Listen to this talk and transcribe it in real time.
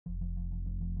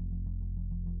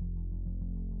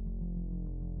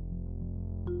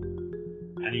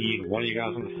I need one of you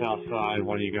guys on the south side,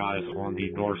 one of you guys on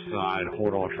the north side,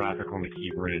 hold all traffic on the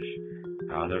Key Bridge.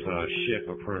 There's a ship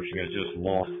approaching us, just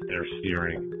lost their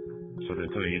steering. So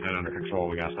until you get that under control,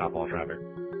 we gotta stop all traffic.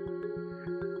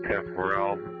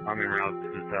 10-4L, I'm en route to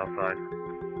the south side.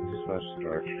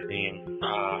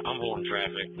 I'm holding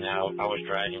traffic now. I was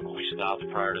dragging, but we stopped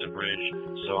prior to the bridge,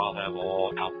 so I'll have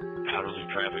all outer loop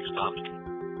traffic stopped.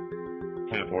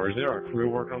 10-4, is there a crew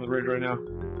working on the bridge right now?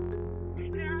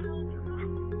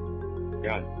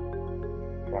 Got it.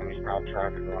 Want me to stop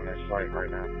traffic on this site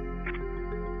right now?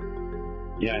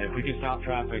 Yeah, if we can stop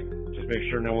traffic, just make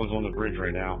sure no one's on the bridge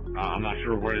right now. I'm not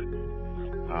sure where,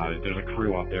 there's a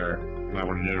crew up there. You might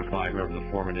want to notify whoever the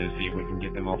foreman is, see if we can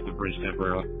get them off the bridge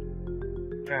temporarily.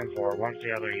 10-4, once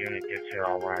the other unit gets here,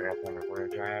 I'll ride up on the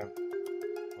bridge. I have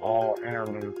all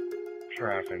interloop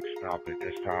traffic stopped at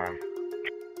this time.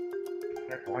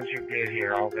 Once you get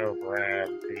here, I'll go grab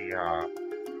the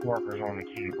workers on the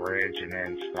Key Bridge and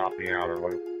then stop the outer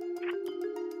loop.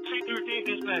 C-13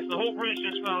 dispatch, the whole bridge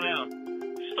just fell down.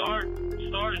 Start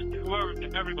is whoever,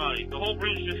 everybody. The whole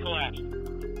bridge just collapsed.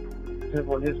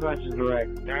 10-4, dispatch is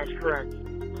direct. That's correct.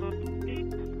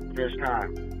 This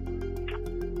time.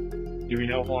 Do we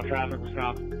know if all traffic was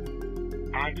stopped?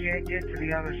 I can't get to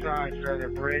the other side, so the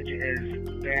bridge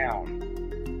is down.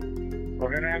 We're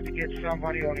going to have to get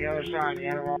somebody on the other side, the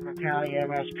Anne Arundel County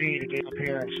MSP, to get up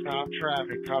here and stop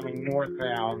traffic coming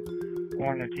northbound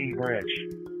on the T Bridge.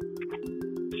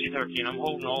 C-13, I'm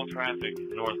holding all traffic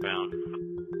northbound.